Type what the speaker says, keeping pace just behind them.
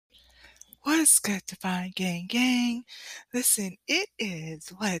What's good, Divine Gang Gang? Listen, it is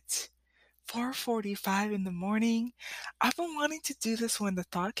what? 4:45 in the morning. I've been wanting to do this when the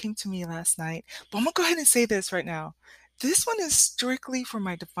thought came to me last night, but I'm gonna go ahead and say this right now. This one is strictly for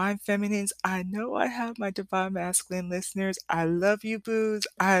my divine feminines. I know I have my divine masculine listeners. I love you, boos.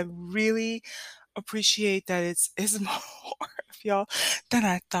 I really appreciate that it's more of y'all than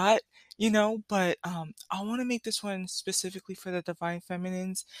I thought, but I want to make this one specifically for the divine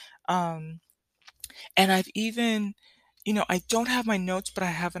feminines. Um and I've even, I don't have my notes, but I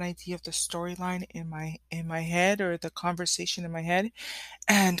have an idea of the storyline in my head, or the conversation in my head.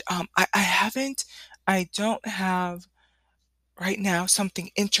 And I don't have right now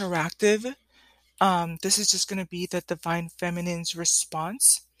something interactive. This is just gonna be the divine feminine's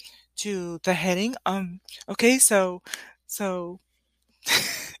response to the heading. Okay, so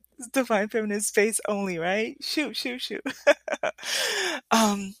divine feminine space only, right? Shoot, shoot, shoot.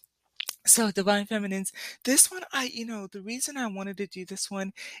 um So, Divine Feminines, this one, the reason I wanted to do this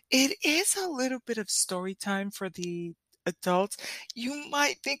one, it is a little bit of story time for the adults. You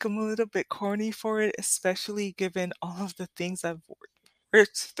might think I'm a little bit corny for it, especially given all of the things I've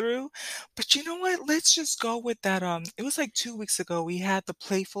worked through. But you know what? Let's just go with that. It was like 2 weeks ago, we had the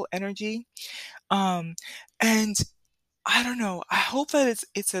playful energy. Um, and I don't know. I hope that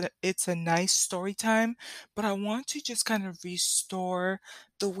it's a nice story time, but I want to just kind of restore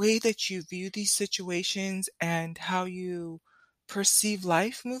the way that you view these situations and how you perceive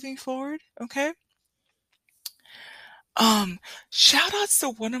life moving forward. Okay. Um, Shout outs to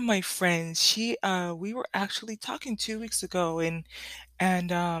one of my friends. We were actually talking 2 weeks ago, and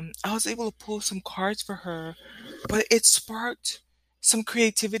I was able to pull some cards for her, but it sparked some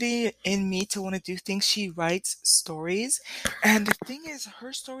creativity in me to want to do things. She writes stories, and the thing is,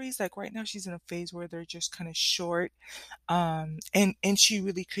 her stories, like right now, she's in a phase where they're just kind of short, and she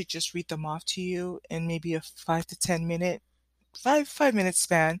really could just read them off to you in maybe a 5 to 10 minute, 5 minute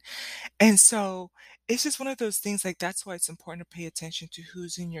span. And so it's just one of those things, like that's why it's important to pay attention to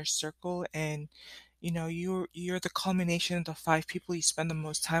who's in your circle. And you're the culmination of the five people you spend the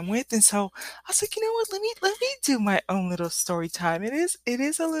most time with. And so I was like, you know what, let me do my own little story time. It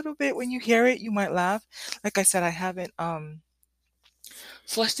is a little bit, when you hear it you might laugh. Like I said, I haven't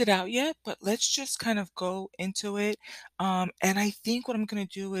fleshed it out yet, but let's just kind of go into it. And I think what I'm going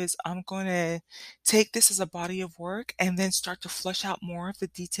to do is I'm going to take this as a body of work and then start to flesh out more of the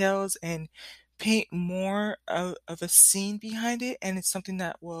details and paint more of a scene behind it. And it's something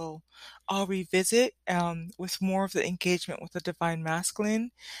that I'll revisit with more of the engagement with the divine masculine,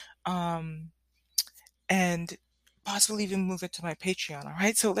 um, and possibly even move it to my Patreon. All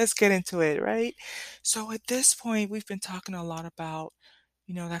right. So let's get into it. Right. So at this point, we've been talking a lot about,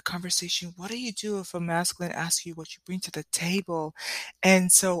 that conversation. What do you do if a masculine asks you what you bring to the table? And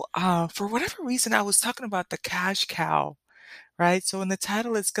so, for whatever reason, I was talking about the cash cow, right? So in the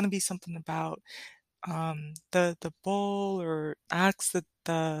title, it's going to be something about, the bull, or asks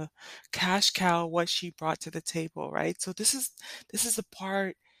the cash cow what she brought to the table, right? So this is a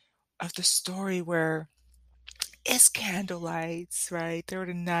part of the story where it's candlelights, right? They're at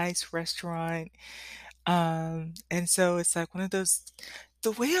a nice restaurant, and so it's like one of those.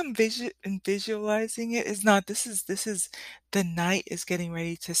 The way I'm visualizing it is not. This is the night is getting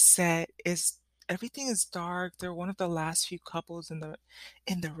ready to set. Is Everything is dark. They're one of the last few couples in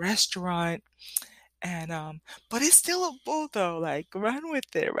the restaurant, and but it's still a bull though. Like, run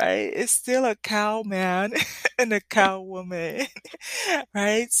with it, right? It's still a cow man and a cow woman,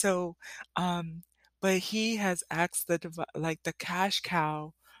 right? So, um, but he has asked like the cash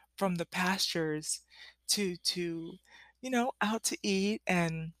cow from the pastures to out to eat.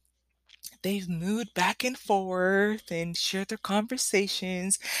 And they've moved back and forth and shared their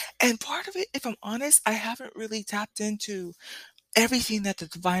conversations. And part of it, if I'm honest, I haven't really tapped into everything that the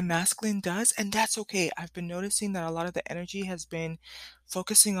divine masculine does, and that's okay. I've been noticing that a lot of the energy has been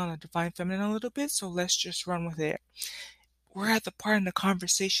focusing on the divine feminine a little bit, so let's just run with it. We're at the part in the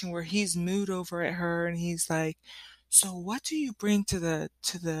conversation where he's mooed over at her, and he's like, so what do you bring to the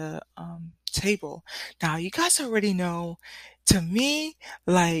table? Now, you guys already know, to me,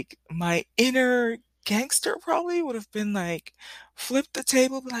 like, my inner gangster probably would have been like, flip the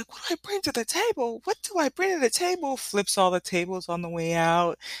table, be like, what do I bring to the table? What do I bring to the table? Flips all the tables on the way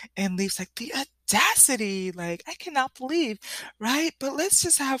out and leaves, like, the audacity. Like, I cannot believe, right? But let's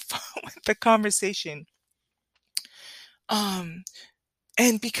just have fun with the conversation. Um,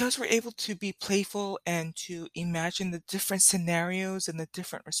 and because we're able to be playful and to imagine the different scenarios and the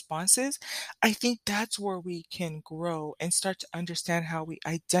different responses, I think that's where we can grow and start to understand how we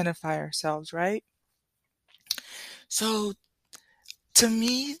identify ourselves, right? So, to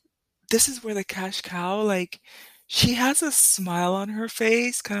me, this is where the cash cow, like, she has a smile on her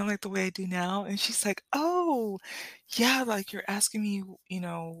face, kinda like the way I do now, and she's like, "Oh, yeah, like, you're asking me,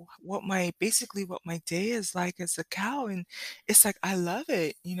 what my day is like as a cow," and it's like, I love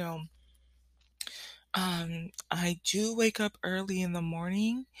it, you know? I do wake up early in the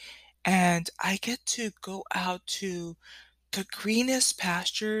morning, and I get to go out to the greenest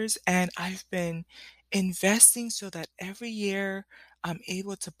pastures, and I've been investing so that every year I'm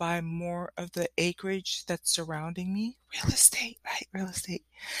able to buy more of the acreage that's surrounding me. Real estate, right? Real estate.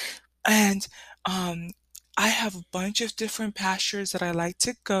 And I have a bunch of different pastures that I like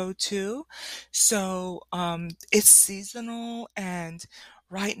to go to. So it's seasonal, and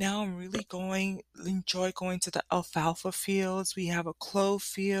right now I'm really enjoy going to the alfalfa fields. We have a clove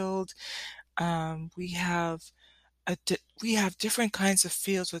field. We have we have different kinds of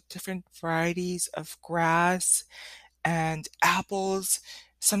fields with different varieties of grass and apples.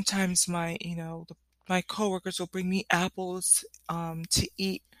 Sometimes my coworkers will bring me apples to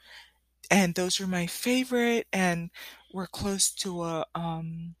eat, and those are my favorite. And we're close to a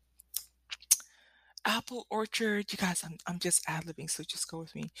apple orchard. You guys, I'm just ad-libbing, so just go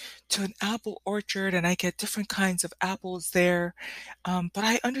with me. To an apple orchard, and I get different kinds of apples there. But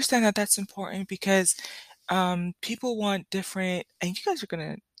I understand that that's important because people want different, and you guys are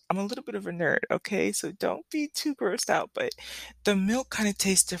gonna. I'm a little bit of a nerd, okay? So don't be too grossed out, but the milk kind of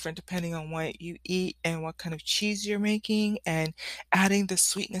tastes different depending on what you eat and what kind of cheese you're making, and adding the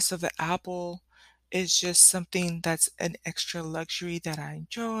sweetness of the apple is just something that's an extra luxury that I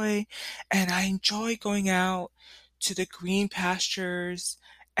enjoy. And I enjoy going out to the green pastures,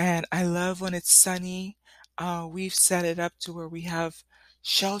 and I love when it's sunny. We've set it up to where we have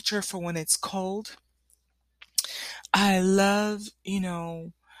shelter for when it's cold. I love,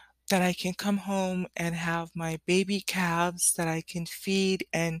 that I can come home and have my baby calves that I can feed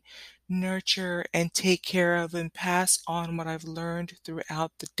and nurture and take care of and pass on what I've learned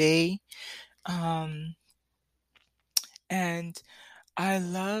throughout the day. Um, and I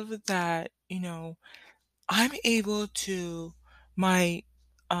love that, I'm able to my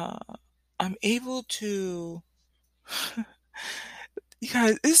uh I'm able to you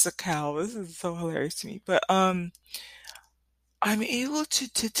guys, this is a cow. This is so hilarious to me. But I'm able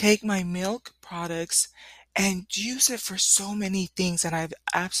to take my milk products and use it for so many things, and I've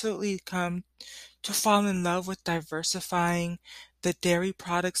absolutely come to fall in love with diversifying the dairy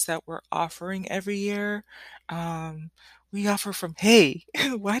products that we're offering every year. Um, we offer from, hey,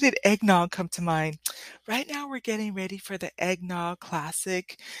 why did eggnog come to mind? Right now, we're getting ready for the eggnog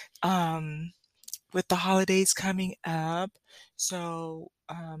classic. With the holidays coming up. So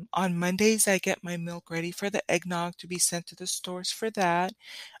on Mondays, I get my milk ready for the eggnog to be sent to the stores for that.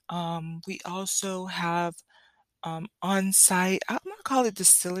 We also have on site, I'm gonna call it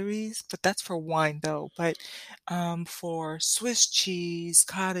distilleries, but that's for wine though. But for Swiss cheese,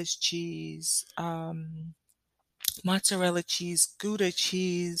 cottage cheese, mozzarella cheese, Gouda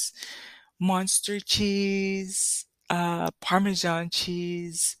cheese, monster cheese, Parmesan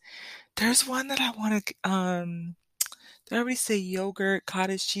cheese. There's one that I want to did I already say yogurt,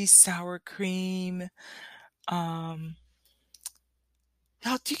 cottage cheese, sour cream? Um,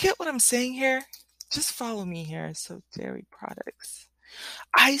 y'all, do you get what I'm saying here? Just follow me here. So dairy products.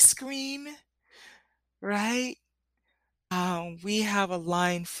 Ice cream, right? We have a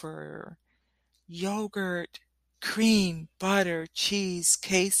line for yogurt, cream, butter, cheese,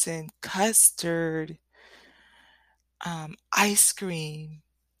 casein, custard, ice cream.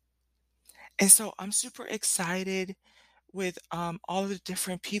 And so I'm super excited with all of the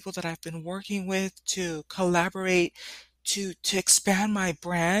different people that I've been working with to collaborate to expand my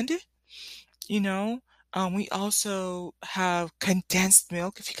brand. You know, we also have condensed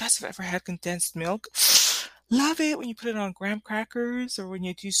milk. If you guys have ever had condensed milk, love it when you put it on graham crackers or when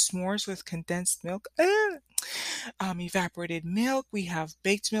you do s'mores with condensed milk. Evaporated milk. We have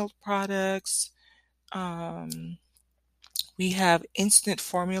baked milk products. Um, we have instant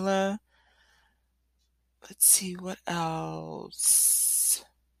formula. Let's see what else.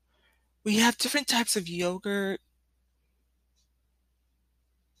 We have different types of yogurt,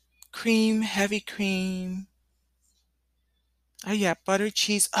 cream, heavy cream. Oh yeah, butter,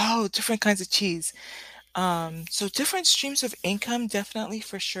 cheese. Oh, different kinds of cheese. So different streams of income, definitely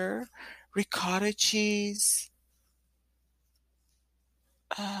for sure. Ricotta cheese.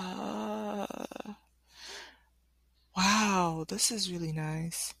 Uh, wow, this is really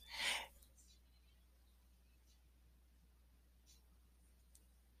nice.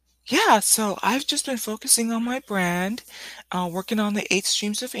 Yeah, so I've just been focusing on my brand, working on the 8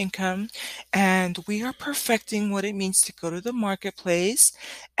 streams of income, and we are perfecting what it means to go to the marketplace.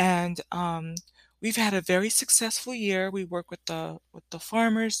 And we've had a very successful year. We work with the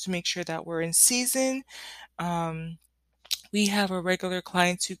farmers to make sure that we're in season. Um, we have our regular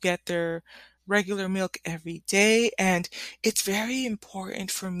clients who get their regular milk every day, and it's very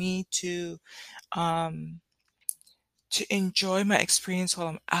important for me um, to enjoy my experience while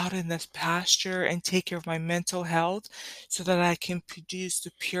I'm out in this pasture and take care of my mental health so that I can produce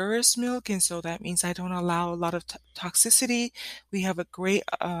the purest milk. And so that means I don't allow a lot of toxicity. We have a great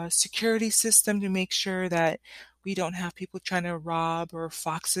security system to make sure that we don't have people trying to rob or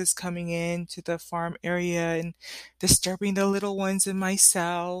foxes coming in to the farm area and disturbing the little ones and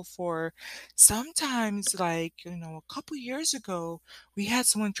myself. Or sometimes, like, a couple years ago, we had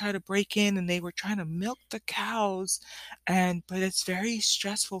someone try to break in and they were trying to milk the cows, but it's very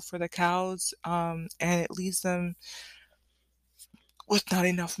stressful for the cows, and it leaves them with not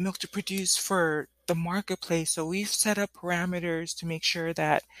enough milk to produce for the marketplace. So we've set up parameters to make sure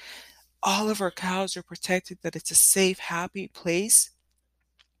that all of our cows are protected, that it's a safe, happy place.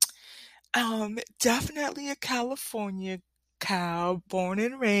 Definitely a California cow, born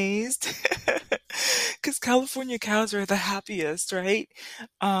and raised, because California cows are the happiest, right?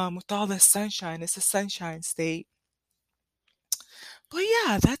 With all the sunshine, it's a sunshine state. But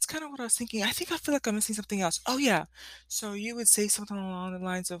yeah, that's kind of what I was thinking. I feel like I'm missing something else. Oh yeah. So you would say something along the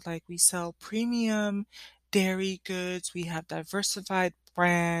lines of like we sell premium dairy goods, we have diversified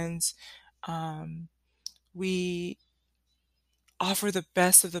brands, um, we offer the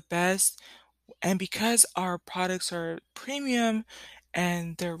best of the best. And because our products are premium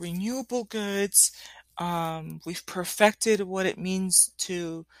and they're renewable goods, we've perfected what it means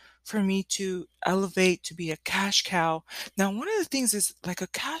for me to elevate to be a cash cow. Now, one of the things is like a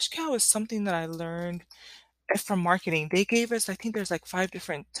cash cow is something that I learned from marketing. They gave us, I think there's like 5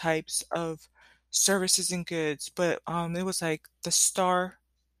 different types of services and goods, but it was like the star,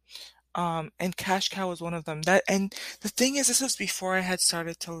 and cash cow was one of them. That and the thing is, this was before I had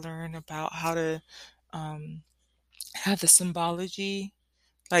started to learn about how to um, have the symbology,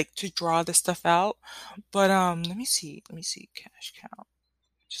 like to draw the stuff out. But let me see, cash cow.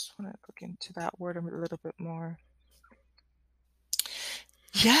 Just want to look into that word a little bit more.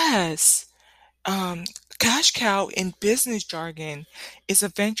 Yes. Um, Cash cow in business jargon is a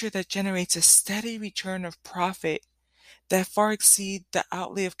venture that generates a steady return of profit that far exceed the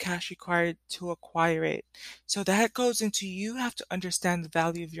outlay of cash required to acquire it. So that goes into, you have to understand the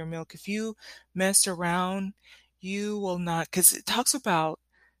value of your milk. If you mess around, you will not, because it talks about,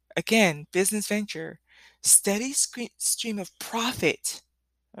 again, business venture, steady stream of profit.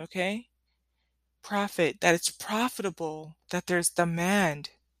 Okay. Profit, that it's profitable, that there's demand.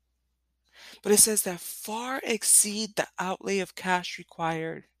 But it says that far exceed the outlay of cash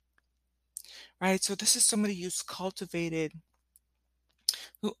required, right? So this is somebody who's cultivated,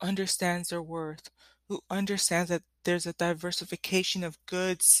 who understands their worth, who understands that there's a diversification of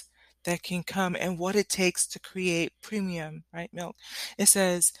goods that can come and what it takes to create premium, right? Milk. It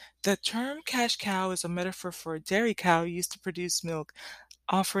says the term cash cow is a metaphor for a dairy cow used to produce milk,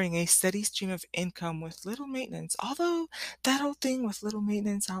 offering a steady stream of income with little maintenance. Although that whole thing with little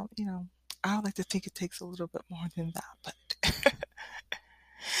maintenance, I would like to think it takes a little bit more than that, but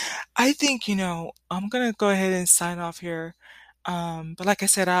I think, I'm gonna go ahead and sign off here. But like I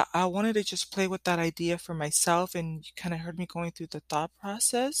said, I wanted to just play with that idea for myself, and you kind of heard me going through the thought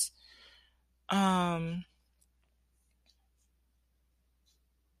process. Um,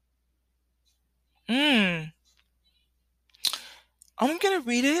 mm, I'm gonna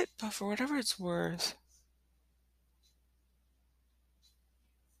read it, but for whatever it's worth.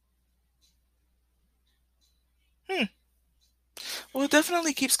 Hmm. Well, it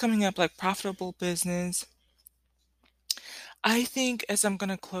definitely keeps coming up like profitable business. I think as I'm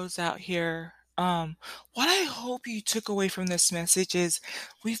gonna close out here, what I hope you took away from this message is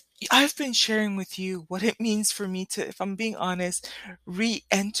we've I've been sharing with you what it means for me to, if I'm being honest,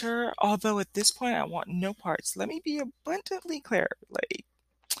 re-enter, although at this point I want no parts. Let me be abundantly clear. Like,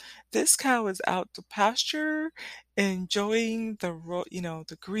 this cow is out to pasture, enjoying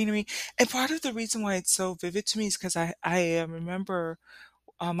the greenery. And part of the reason why it's so vivid to me is because I remember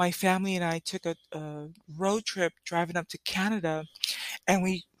my family and I took a road trip driving up to Canada, and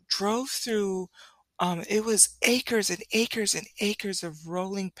we drove through. It was acres and acres and acres of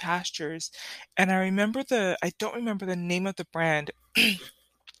rolling pastures, and I don't remember the name of the brand,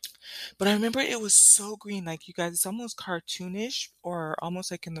 But I remember it was so green, like, you guys, it's almost cartoonish or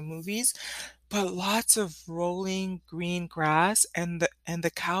almost like in the movies, but lots of rolling green grass, and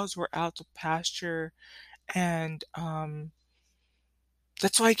the cows were out to pasture, and,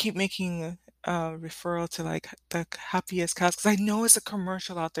 that's why I keep making a referral to, like, the happiest cows, because I know it's a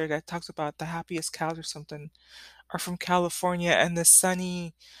commercial out there that talks about the happiest cows or something, are from California, and the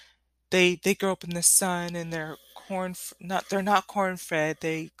sunny they grow up in the sun, and they're they're not corn fed,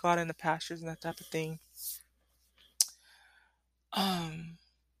 they go out in the pastures and that type of thing. Um,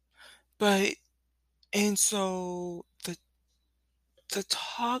 but and so the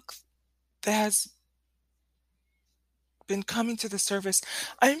talk that has been coming to the surface,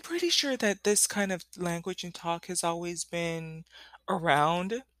 I'm pretty sure that this kind of language and talk has always been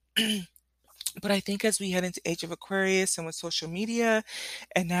around. But I think as we head into Age of Aquarius and with social media,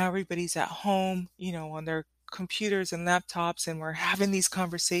 and now everybody's at home, on their computers and laptops, and we're having these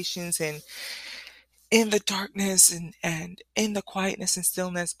conversations, and in the darkness and in the quietness and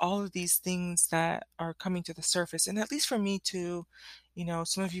stillness, all of these things that are coming to the surface. And at least for me too,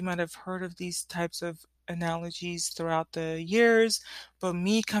 some of you might have heard of these types of analogies throughout the years, but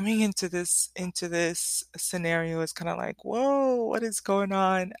me coming into this scenario is kind of like, whoa, what is going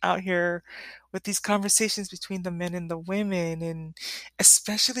on out here with these conversations between the men and the women, and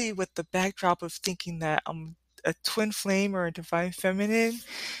especially with the backdrop of thinking that I'm a twin flame or a divine feminine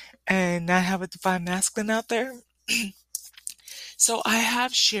and not have a divine masculine out there. So I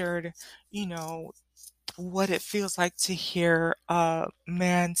have shared, you know, what it feels like to hear a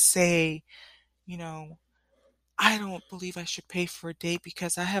man say, you know, I don't believe I should pay for a date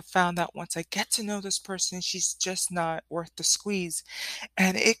because I have found that once I get to know this person, she's just not worth the squeeze.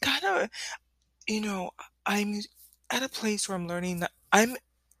 And it kind of, you know, I'm at a place where I'm learning that I'm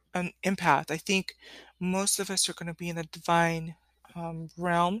an empath. I think most of us are going to be in the divine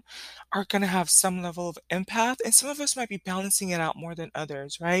realm, are going to have some level of empath, and some of us might be balancing it out more than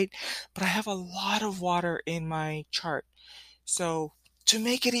others, right? But I have a lot of water in my chart. So to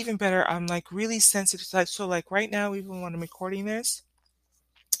make it even better, I'm like really sensitive. So like right now, even when I'm recording this,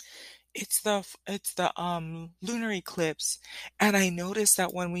 it's the lunar eclipse, and I noticed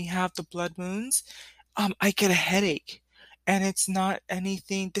that when we have the blood moons, I get a headache, and it's not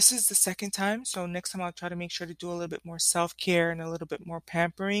anything. This is the second time, so next time I'll try to make sure to do a little bit more self-care and a little bit more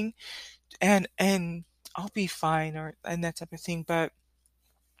pampering, and I'll be fine, or and that type of thing. But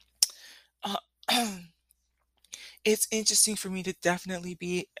uh, it's interesting for me to definitely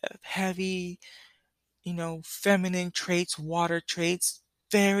be heavy, feminine traits, water traits,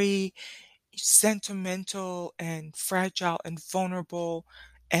 very sentimental and fragile and vulnerable,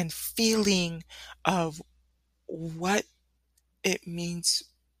 and feeling of what it means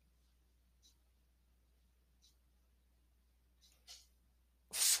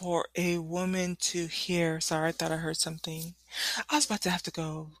for a woman to hear. Sorry, I thought I heard something. I was about to have to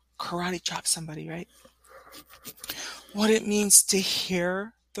go karate chop somebody, right? What it means to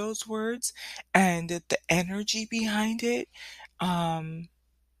hear those words and the energy behind it. Um,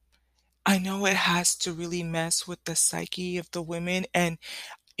 I know it has to really mess with the psyche of the women, and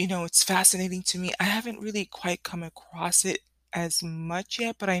it's fascinating to me. I haven't really quite come across it as much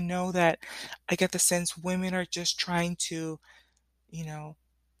yet, but I know that I get the sense women are just trying to, you know,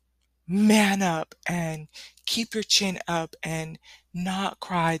 man up and keep your chin up and not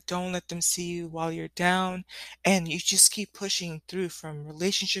cry. Don't let them see you while you're down. And you just keep pushing through from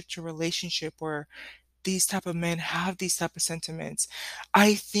relationship to relationship where these type of men have these type of sentiments.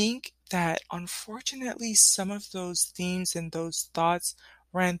 I think that unfortunately some of those themes and those thoughts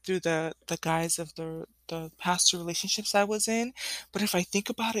ran through the guise of the past two relationships I was in. But if I think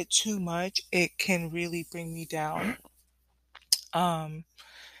about it too much, it can really bring me down. Um,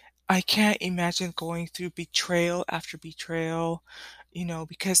 I can't imagine going through betrayal after betrayal,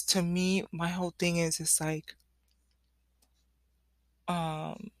 because to me, my whole thing is it's like,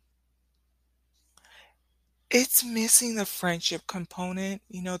 um, it's missing the friendship component,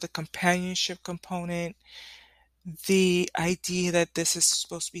 the companionship component, the idea that this is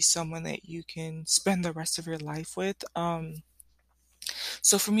supposed to be someone that you can spend the rest of your life with.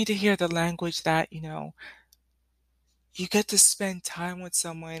 So for me to hear the language that, you get to spend time with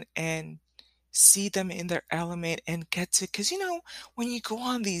someone and see them in their element and get to, because, when you go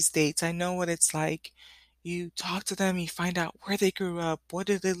on these dates, I know what it's like. You talk to them, you find out where they grew up, what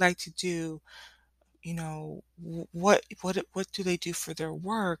do they like to do, what do they do for their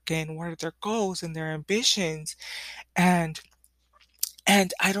work, and what are their goals and their ambitions, and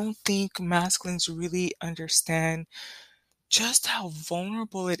I don't think masculines really understand just how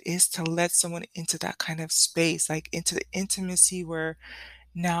vulnerable it is to let someone into that kind of space, like into the intimacy where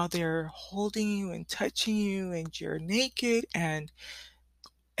now they're holding you and touching you and you're naked and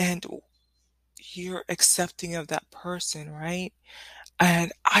you're accepting of that person, right?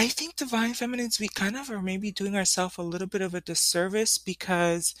 And I think divine feminines, we kind of are maybe doing ourselves a little bit of a disservice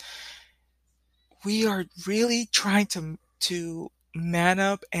because we are really trying to man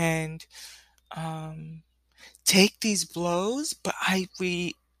up and um, take these blows, but I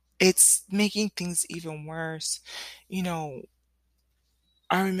we it's making things even worse. You know,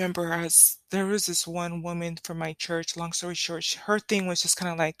 I remember as there was this one woman from my church. Long story short, her thing was just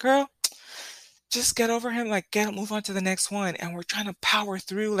kind of like, "Girl, just get over him, like move on to the next one." And we're trying to power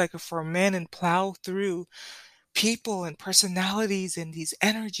through like for men and plow through people and personalities and these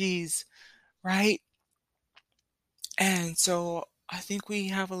energies, right? And so I think we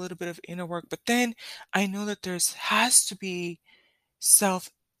have a little bit of inner work, but then I know that there's has to be self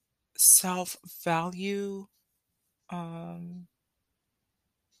self value, um,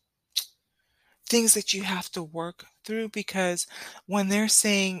 things that you have to work through because when they're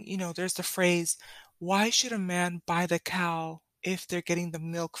saying, there's the phrase, why should a man buy the cow if they're getting the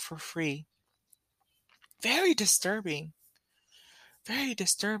milk for free? Very disturbing. Very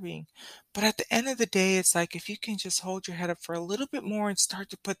disturbing. But at the end of the day, it's like if you can just hold your head up for a little bit more and start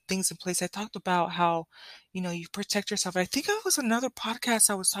to put things in place. I talked about how, you protect yourself. I think it was another podcast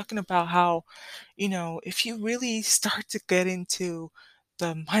I was talking about how, if you really start to get into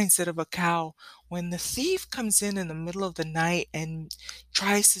the mindset of a cow, when the thief comes in the middle of the night and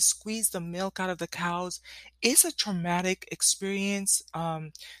tries to squeeze the milk out of the cows, it's a traumatic experience.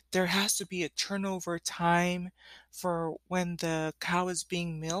 There has to be a turnover time for when the cow is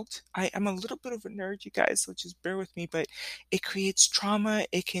being milked. I'm a little bit of a nerd, you guys, so just bear with me, but it creates trauma.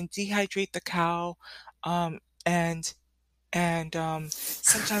 It can dehydrate the cow, um, and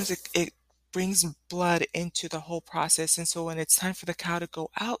sometimes it brings blood into the whole process. And so when it's time for the cow to go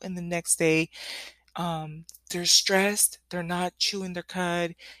out in the next day, they're stressed. They're not chewing their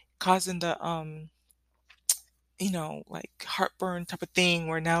cud, causing the like heartburn type of thing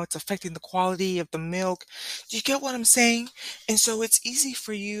where now it's affecting the quality of the milk. Do you get what I'm saying? And so it's easy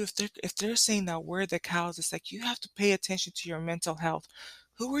for you if they're saying that we're the cows, it's like you have to pay attention to your mental health.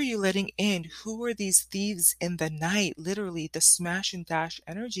 Who are you letting in? Who are these thieves in the night? Literally the smash and dash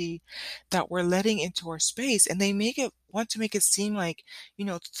energy that we're letting into our space. And they want to make it seem like,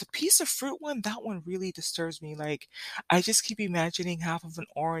 the piece of fruit one, that one really disturbs me. Like I just keep imagining half of an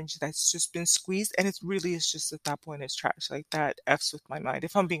orange that's just been squeezed, and it really is just at that point it's trash. Like that f's with my mind,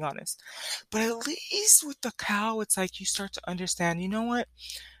 if I'm being honest. But at least with the cow, it's like you start to understand. You know what?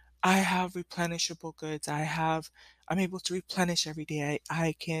 I have replenishable goods. I'm able to replenish every day.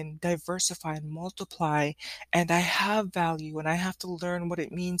 I can diversify and multiply, and I have value, and I have to learn what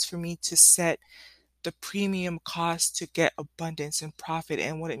it means for me to set the premium cost to get abundance and profit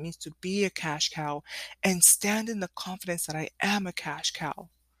and what it means to be a cash cow and stand in the confidence that I am a cash cow,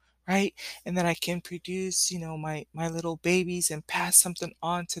 right? And that I can produce, my little babies and pass something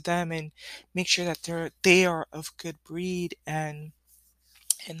on to them and make sure that they are of good breed and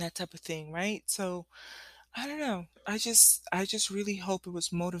that type of thing, right? So I don't know. I just really hope it was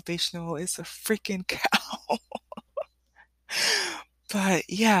motivational. It's a freaking cow. But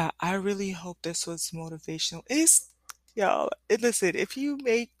yeah, I really hope this was motivational. Y'all, listen, if you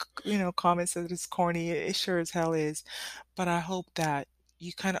make, comments that it's corny, it sure as hell is. But I hope that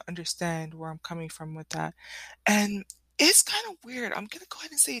you kind of understand where I'm coming from with that. And it's kind of weird. I'm gonna go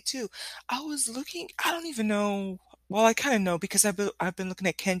ahead and say it too. I don't even know. Well, I kind of know because I've been looking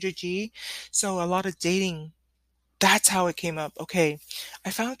at Kendra G. So a lot of dating, that's how it came up. Okay.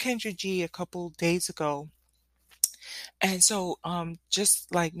 I found Kendra G a couple days ago, and so,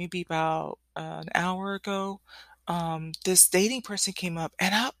 just like maybe about an hour ago, this dating person came up,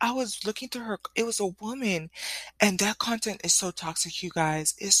 and I was looking through her. It was a woman, and that content is so toxic, you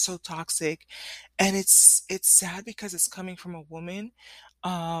guys. It's so toxic, and it's sad because it's coming from a woman,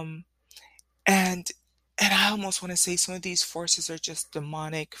 um, and and I almost want to say some of these forces are just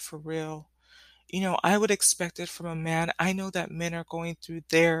demonic for real. I would expect it from a man. I know that men are going through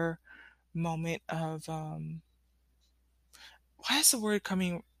their moment of why is the word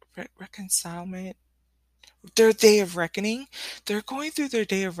coming reconcilement, their day of reckoning. They're going through their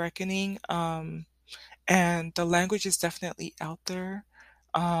day of reckoning, and the language is definitely out there,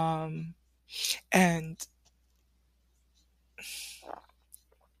 um and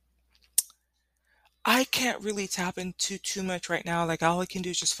I can't really tap into too much right now. Like all I can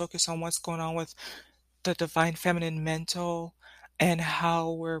do is just focus on what's going on with the divine feminine mental and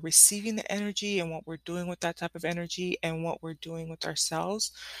how we're receiving the energy and what we're doing with that type of energy and what we're doing with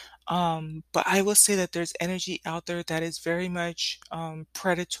ourselves. But I will say that there's energy out there that is very much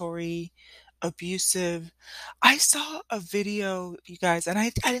predatory, abusive. I saw a video, you guys, and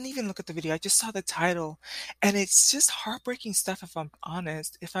I didn't even look at the video. I just saw the title, and it's just heartbreaking stuff, if I'm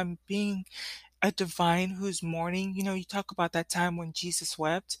honest. If I'm being a divine who's mourning, you talk about that time when Jesus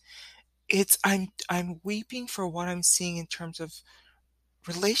wept. I'm weeping for what I'm seeing in terms of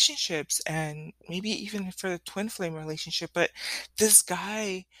relationships and maybe even for the twin flame relationship. But this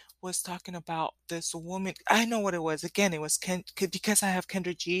guy was talking about this woman. I know what it was. Again, it was because I have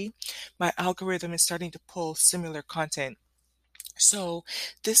Kendra G, my algorithm is starting to pull similar content. So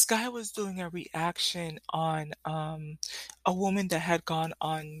this guy was doing a reaction on a woman that had gone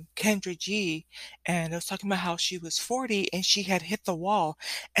on Kendra G, and it was talking about how she was 40 and she had hit the wall.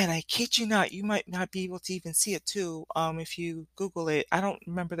 And I kid you not, you might not be able to even see it too, if you Google it. I don't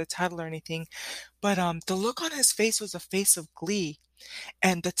remember the title or anything, but the look on his face was a face of glee.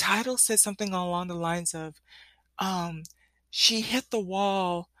 And the title said something along the lines of um, she hit the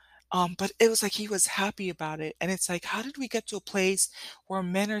wall, but it was like he was happy about it. And it's like, how did we get to a place where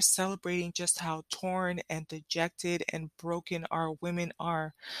men are celebrating just how torn and dejected and broken our women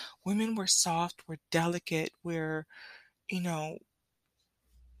are? Women were soft, we're delicate, we're, you know,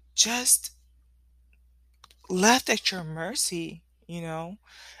 just left at your mercy,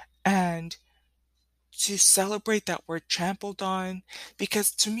 and to celebrate that we're trampled on.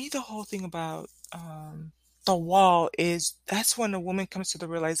 Because to me, the whole thing about the wall is that's when a woman comes to the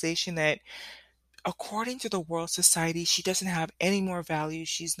realization that according to the world society, she doesn't have any more value.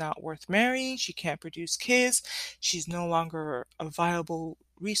 She's not worth marrying. She can't produce kids. She's no longer a viable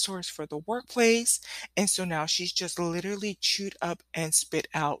resource for the workplace. And so now she's just literally chewed up and spit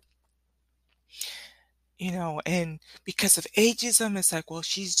out, and because of ageism, it's like, well,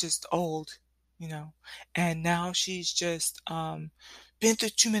 she's just old, and now she's just been through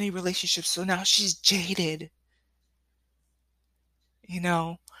too many relationships, so now she's jaded.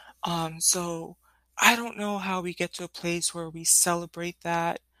 So I don't know how we get to a place where we celebrate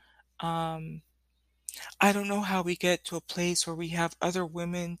that. um I don't know how we get to a place where we have other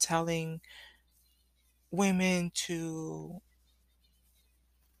women telling women to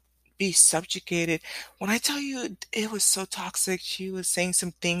be subjugated. When I tell you it was so toxic, she was saying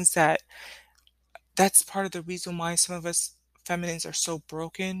some things that's part of the reason why some of us feminines are so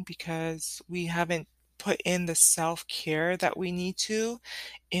broken, because we haven't put in the self-care that we need to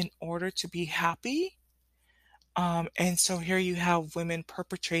in order to be happy. And so here you have women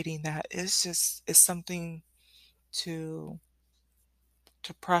perpetrating that. It's something to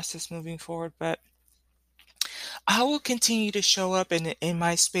process moving forward. But I will continue to show up in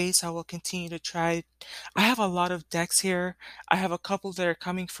my space. I will continue to try. I have a lot of decks here. I have a couple that are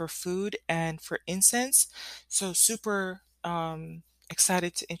coming for food and for incense. So super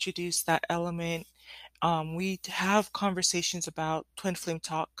excited to introduce that element. We have conversations about twin flame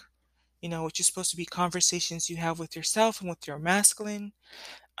talk, which is supposed to be conversations you have with yourself and with your masculine.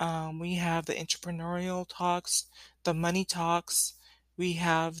 We have the entrepreneurial talks, the money talks. We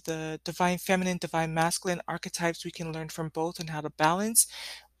have the divine feminine, divine masculine archetypes we can learn from both and how to balance.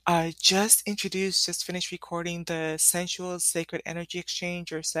 I just finished recording the sensual sacred energy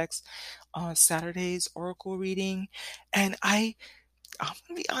exchange or sex on Saturday's oracle reading. And I'm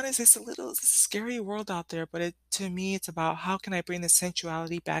gonna be honest, it's a scary world out there, but to me, it's about how can I bring the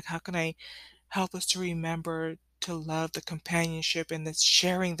sensuality back? How can I help us to remember to love the companionship and the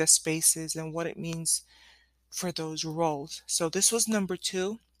sharing the spaces and what it means for those roles. So this was number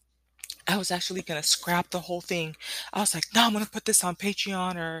two. I was actually gonna scrap the whole thing. I was like, no, I'm gonna put this on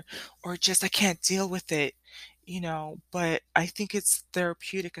Patreon or just I can't deal with it. But I think it's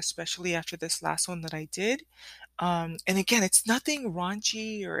therapeutic, especially after this last one that I did. And again, it's nothing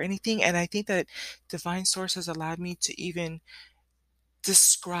raunchy or anything. And I think that Divine Source has allowed me to even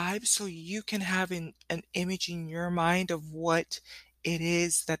describe so you can have an image in your mind of what it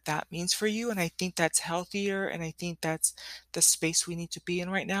is that means for you. And I think that's healthier. And I think that's the space we need to be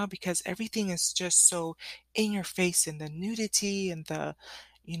in right now, because everything is just so in your face and the nudity and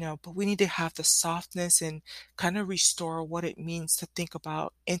but we need to have the softness and kind of restore what it means to think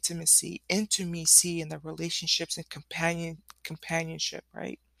about intimacy and the relationships and companionship,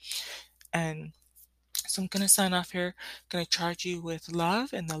 right? And so I'm going to sign off here. Going to charge you with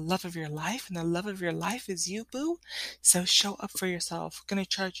love and the love of your life. And the love of your life is you, boo. So show up for yourself. Going to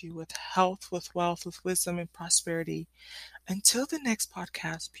charge you with health, with wealth, with wisdom and prosperity. Until the next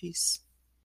podcast, peace.